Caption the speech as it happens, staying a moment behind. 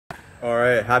All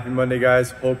right, happy Monday, guys.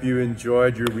 Hope you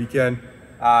enjoyed your weekend.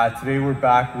 Today we're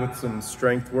back with some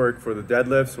strength work for the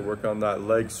deadlift, so work on that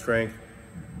leg strength.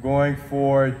 Going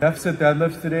for deficit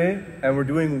deadlifts today, and we're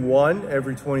doing one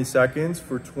every 20 seconds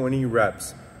for 20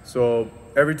 reps. So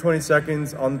every 20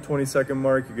 seconds, on the 20-second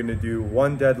mark, you're gonna do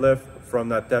one deadlift from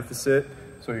that deficit.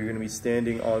 So you're gonna be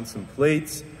standing on some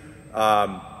plates.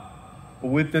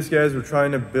 With this, guys, we're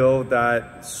trying to build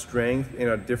that strength in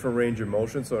a different range of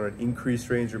motion, so an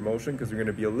increased range of motion, because you're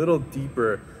gonna be a little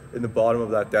deeper in the bottom of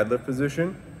that deadlift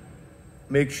position.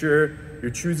 Make sure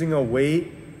you're choosing a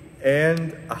weight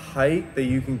and a height that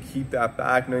you can keep that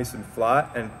back nice and flat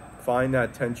and find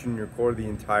that tension in your core the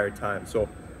entire time. So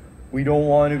we don't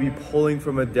want to be pulling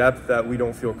from a depth that we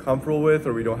don't feel comfortable with,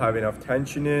 or we don't have enough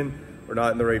tension in, or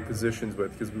not in the right positions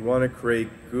with, because we want to create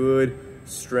good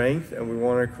strength and we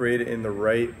want to create it in the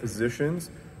right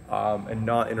positions and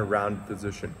not in a rounded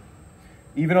position.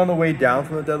 Even on the way down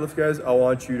from the deadlift, guys, I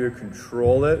want you to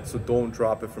control it, so don't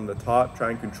drop it from the top.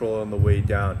 Try and control it on the way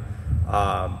down.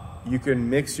 You can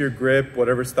mix your grip,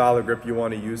 whatever style of grip you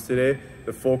want to use today.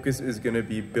 The focus is going to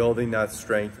be building that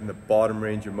strength in the bottom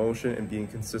range of motion and being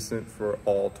consistent for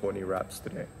all 20 reps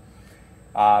today.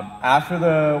 After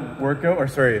the workout,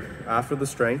 after the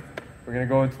strength, we're going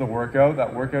to go into the workout.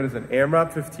 That workout is an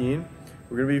AMRAP 15.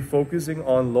 We're going to be focusing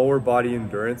on lower body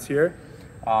endurance here,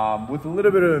 with a little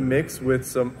bit of a mix with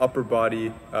some upper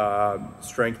body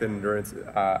strength and endurance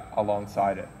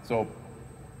alongside it. So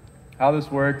how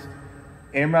this works: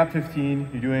 AMRAP 15,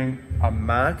 you're doing a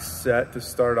max set to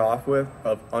start off with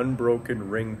of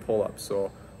unbroken ring pull-ups.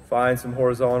 So find some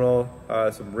horizontal,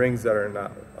 some rings that are in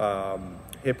that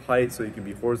hip height, so you can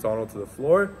be horizontal to the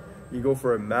floor. You go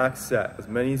for a max set, as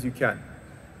many as you can.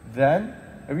 Then,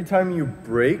 every time you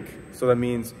break, so that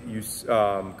means you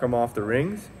come off the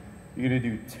rings, you're gonna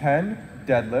do 10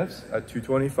 deadlifts at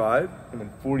 225 and then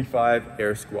 45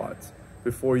 air squats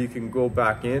before you can go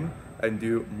back in and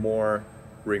do more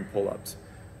ring pull-ups.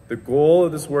 The goal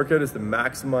of this workout is to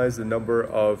maximize the number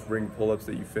of ring pull-ups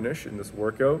that you finish in this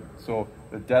workout. So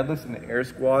the deadlifts and the air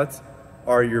squats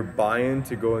are your buy-in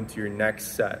to go into your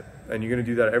next set. And you're gonna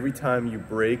do that every time you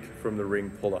break from the ring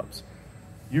pull-ups.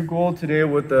 Your goal today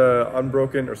with the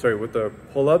with the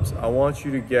pull-ups, I want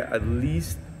you to get at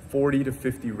least 40 to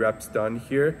 50 reps done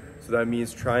here. So that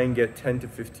means try and get 10 to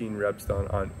 15 reps done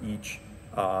on each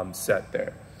set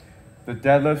there. The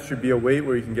deadlift should be a weight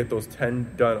where you can get those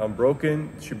 10 done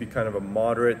unbroken. It should be kind of a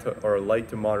moderate or a light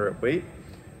to moderate weight.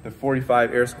 The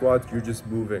 45 air squats, you're just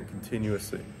moving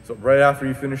continuously. So right after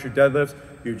you finish your deadlifts,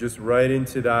 you're just right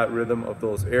into that rhythm of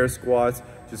those air squats,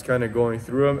 just kind of going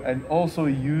through them. And also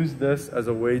use this as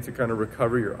a way to kind of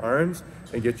recover your arms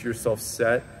and get yourself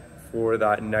set for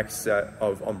that next set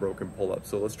of unbroken pull-ups.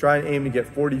 So let's try and aim to get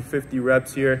 40, 50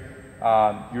 reps here.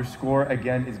 Your score,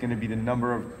 again, is gonna be the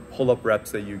number of pull-up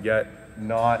reps that you get,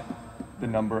 not the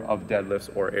number of deadlifts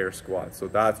or air squats. So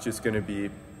that's just gonna be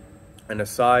an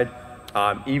aside.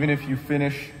 Even if you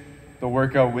finish the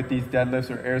workout with these deadlifts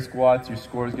or air squats, your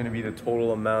score is gonna be the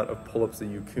total amount of pull-ups that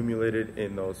you accumulated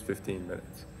in those 15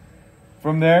 minutes.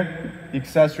 From there, the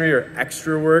accessory or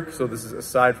extra work, so this is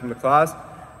aside from the class,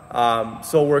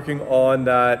 still working on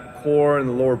that core and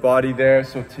the lower body there.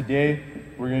 So today,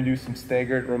 we're gonna do some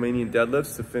staggered Romanian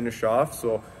deadlifts to finish off.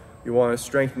 So you wanna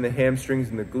strengthen the hamstrings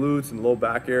and the glutes and low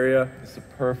back area. It's a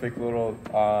perfect little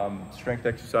strength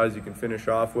exercise you can finish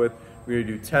off with. We're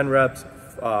gonna do 10 reps,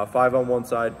 5 on one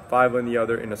side, 5 on the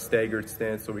other in a staggered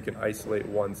stance, so we can isolate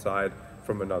one side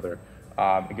from another.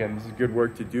 Again, this is good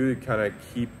work to do to kind of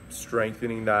keep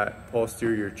strengthening that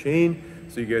posterior chain,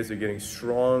 so you guys are getting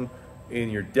strong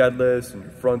in your deadlifts and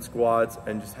your front squats,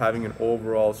 and just having an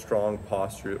overall strong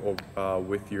posture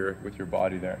with your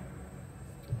body there.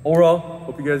 Overall,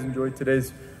 hope you guys enjoyed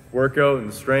today's workout and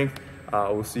the strength.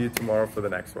 We'll see you tomorrow for the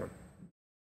next one.